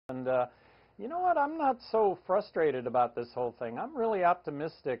And you know what? I'm not so frustrated about this whole thing. I'm really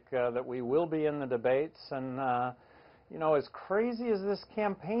optimistic that we will be in the debates. And, you know, as crazy as this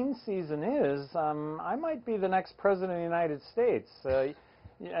campaign season is, I might be the next president of the United States.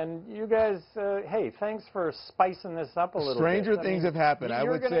 And you guys, hey, thanks for spicing this up a little Stranger bit. things have happened. I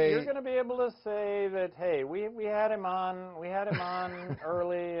would say you're going to be able to say that, hey, we had him on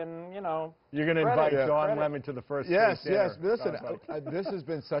early, and you know. You're going to invite Don Lemon to the first yes. dinner. Listen, this has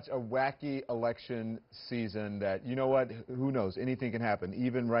been such a wacky election season that, you know what? Who knows? Anything can happen,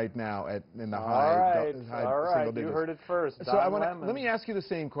 even right now in the high single digits. You heard it first. So let me ask you the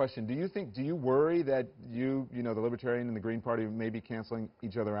same question. Do you worry that the Libertarian and the Green Party may be canceling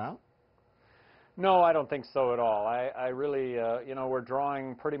each other out? No, I don't think so at all. I really, you know, we're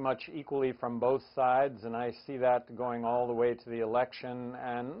drawing pretty much equally from both sides, and I see that going all the way to the election.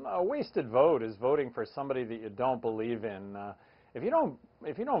 And a wasted vote is voting for somebody that you don't believe in. If you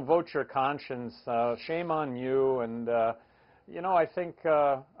don't vote your conscience, shame on you. And you know, I think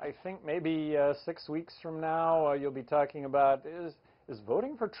maybe 6 weeks from now you'll be talking about is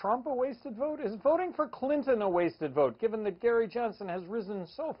voting for Trump a wasted vote? Is voting for Clinton a wasted vote, given that Gary Johnson has risen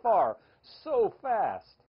so far, so fast?